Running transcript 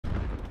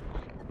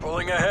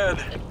Pulling ahead.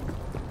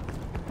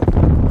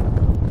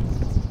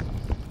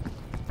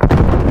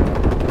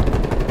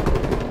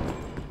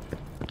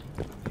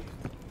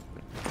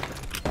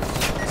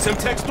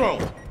 Semtex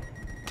thrown.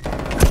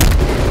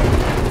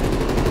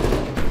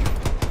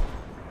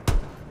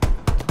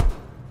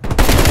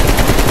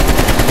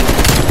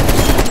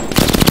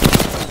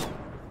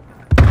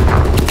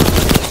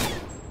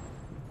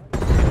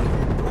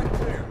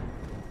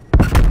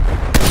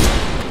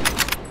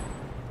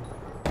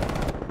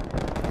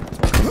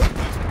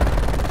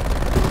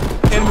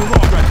 Enemy long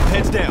rifle,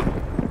 heads down.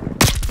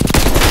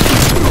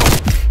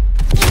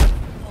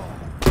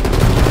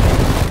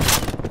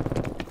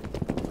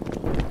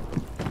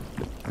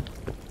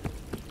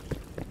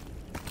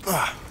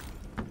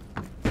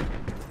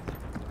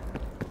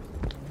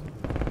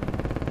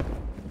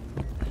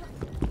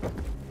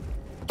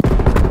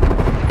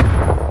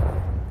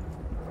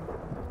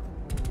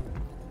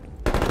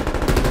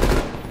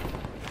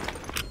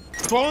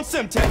 Throwing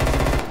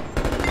Semtex.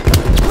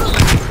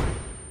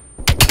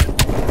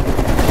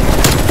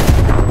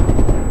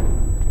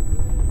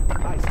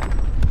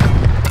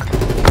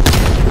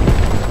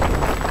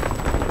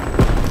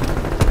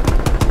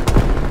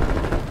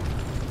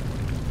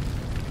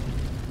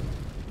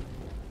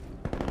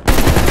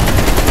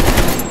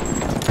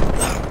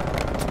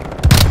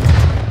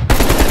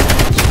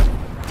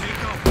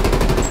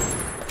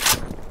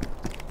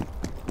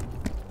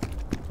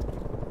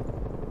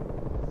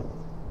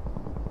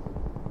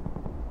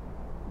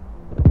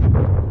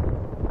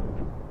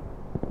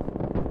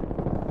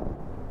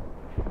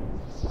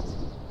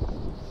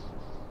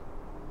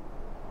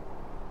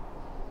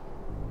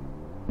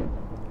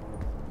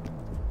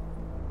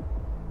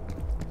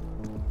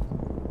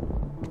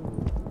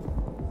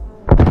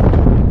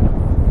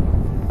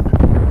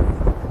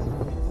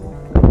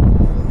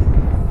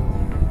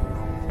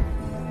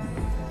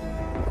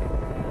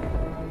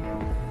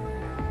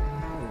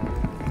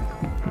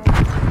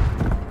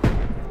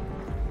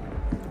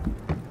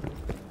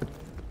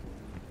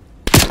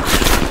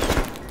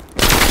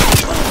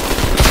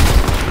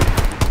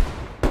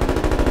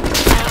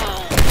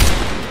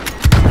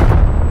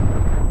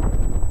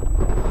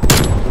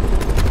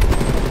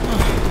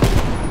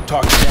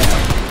 Target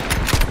down.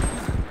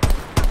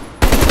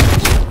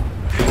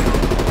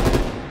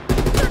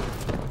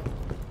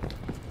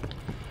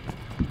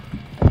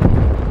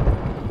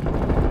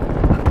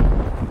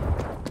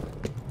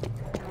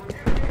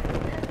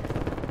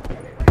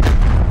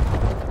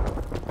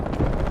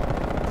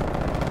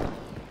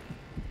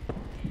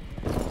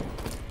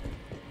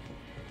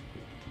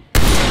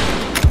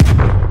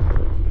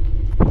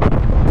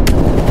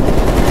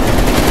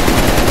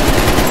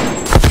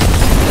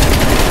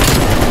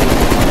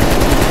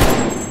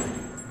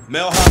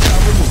 Male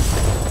hostile removed.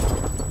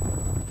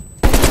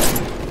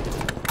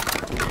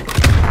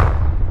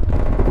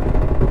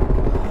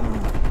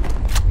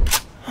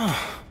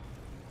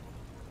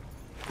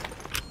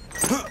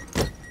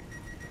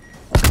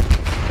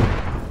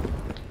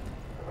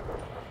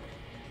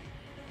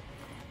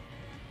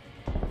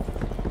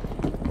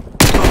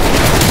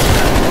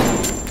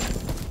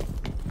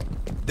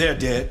 They're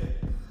dead.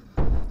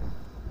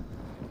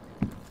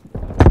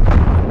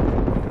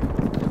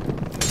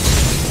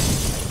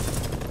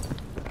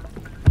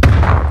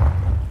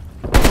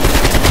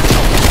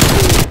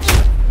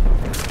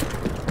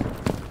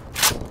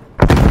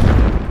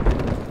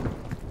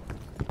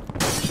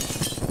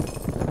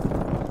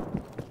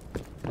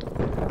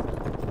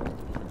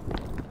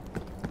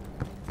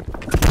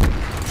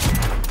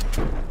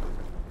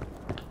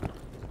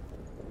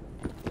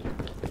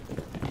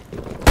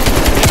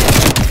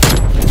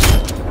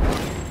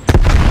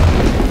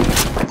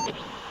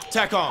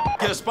 TACOM,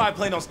 get a spy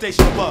plane on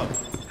station above.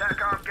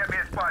 TACOM, get me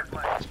a spy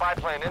plane. Spy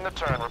plane in the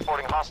turn,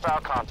 reporting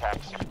hostile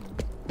contacts.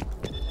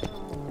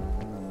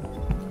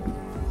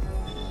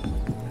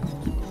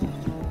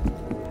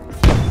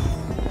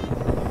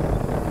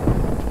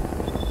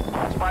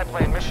 Spy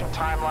plane mission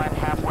timeline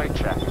halfway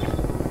check.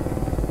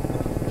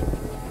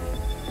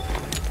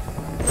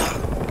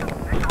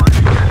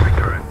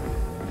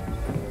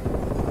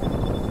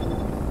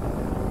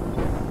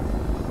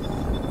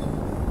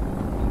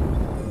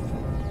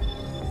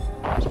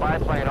 Spy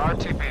plane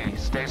RTB,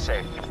 stay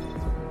safe.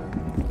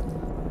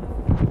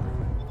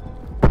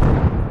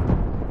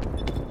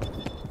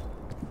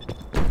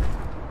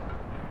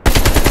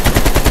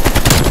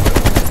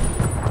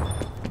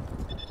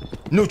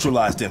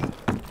 Neutralized him.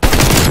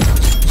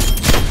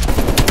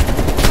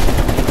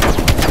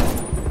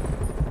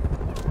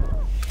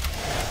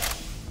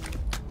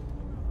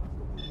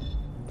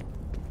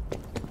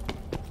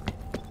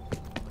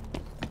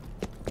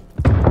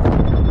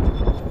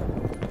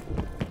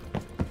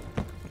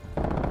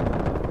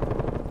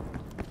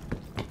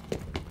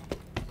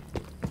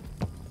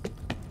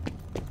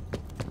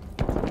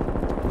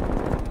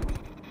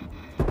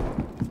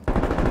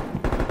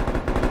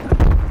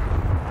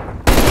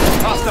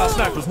 Hostile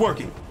snipers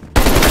working.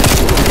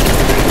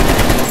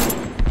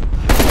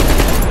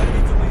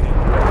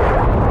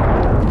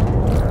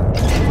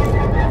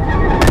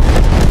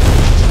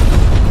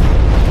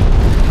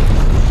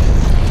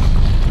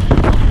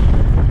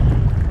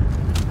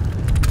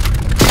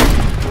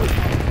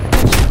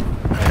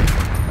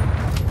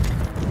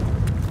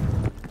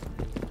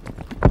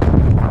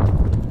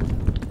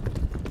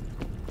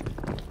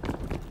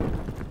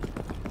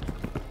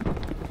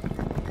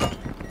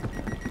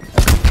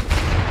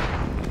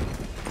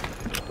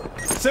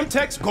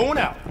 Semtex going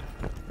out.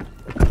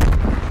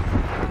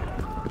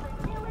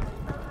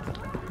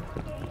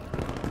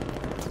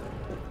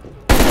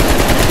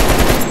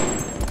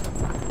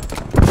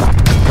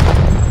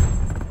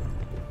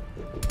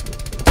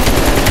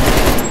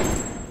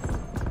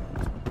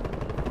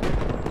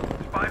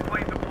 Spy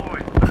plane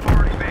deployed.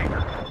 Authority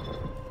Baker.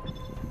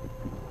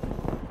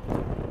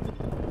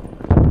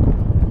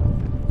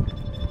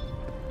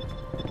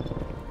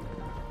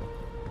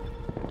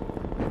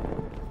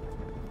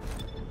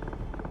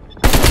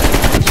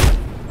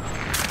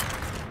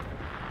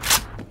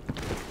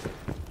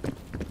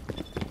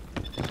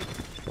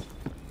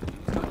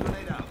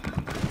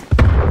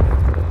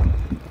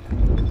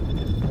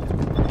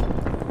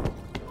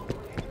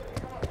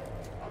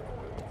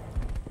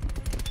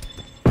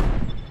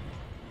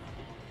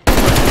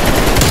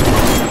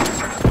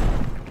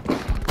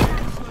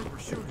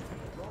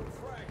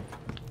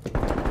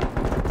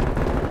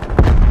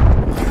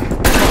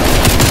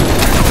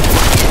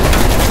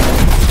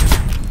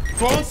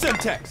 Throwing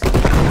Semtex.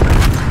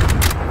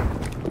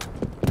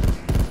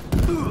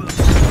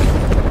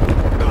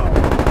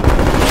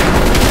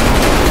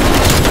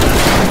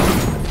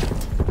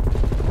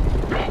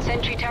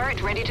 Sentry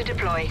turret ready to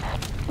deploy.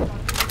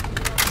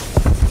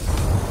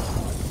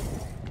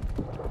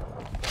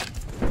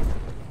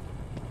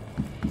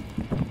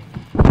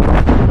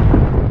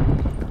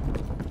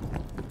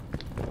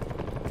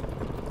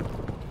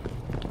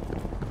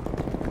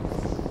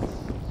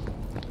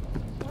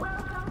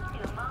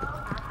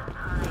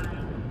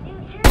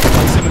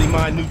 Proximity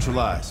mine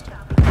neutralized.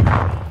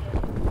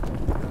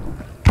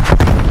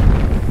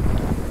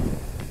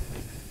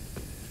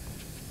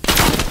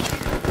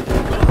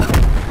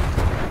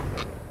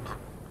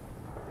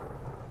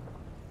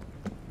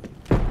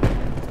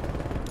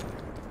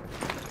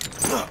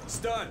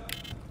 Stun.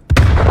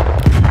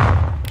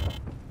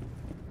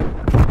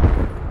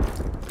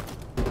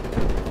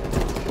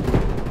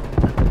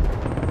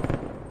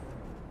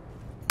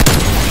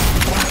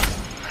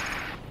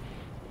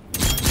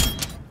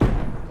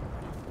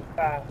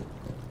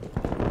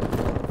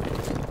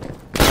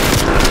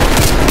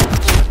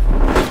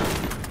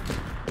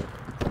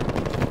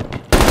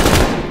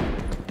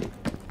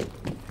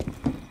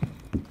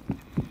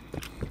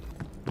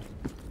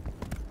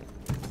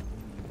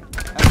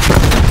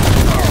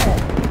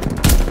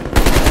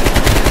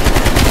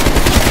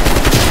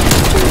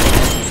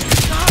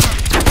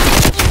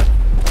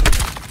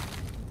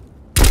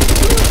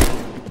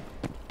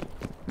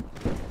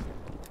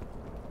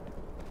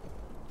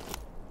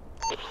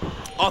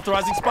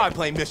 Authorizing spy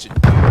plane mission.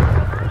 Spy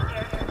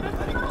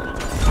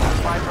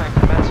plane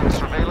commencing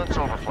surveillance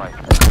overflight.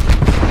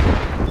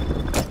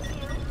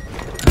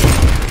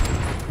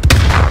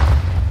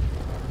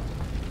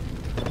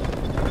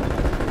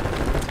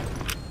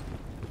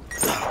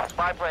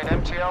 Spy plane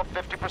MTL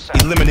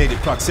 50%. Eliminated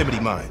proximity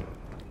mine.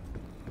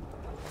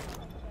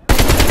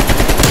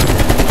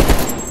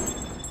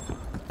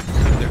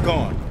 They're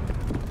gone.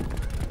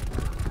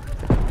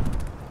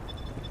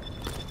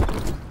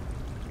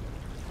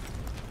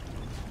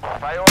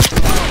 Priority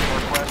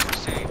request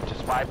received.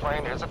 Spy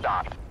plane is a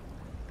dot.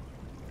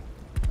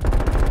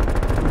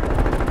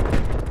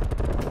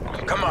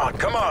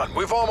 Come on,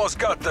 we've almost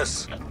got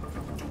this.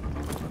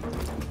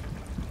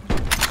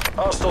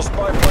 Hostile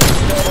spy plane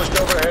established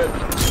overhead.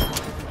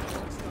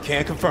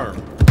 Can confirm.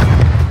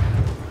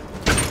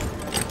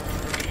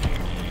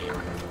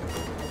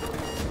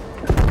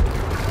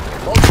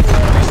 Multiple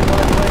enemy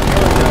spy plane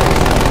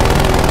contacts.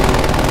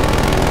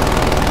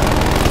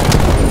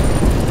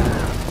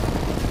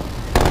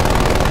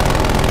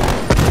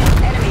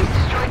 Enemies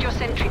destroyed your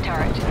sentry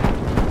turret.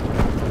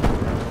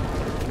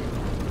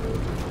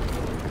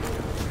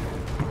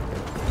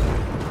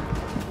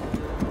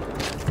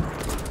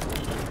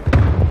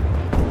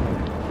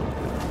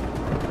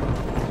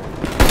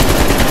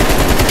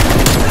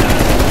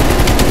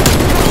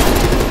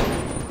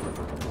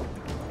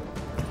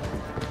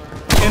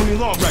 Enemy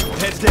long rifle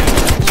heads down.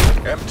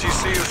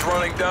 MTC is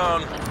running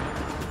down.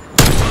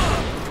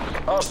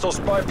 Hostile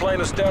spy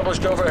plane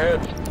established overhead.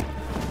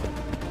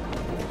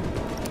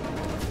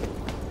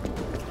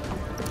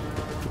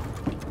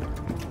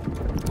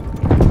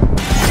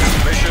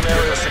 Mission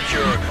area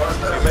secured.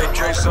 You made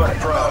Jason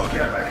proud.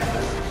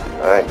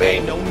 Alright, baby.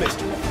 Ain't no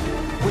mystery.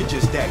 We're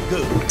just that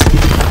good.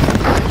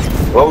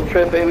 Road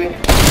trip, baby.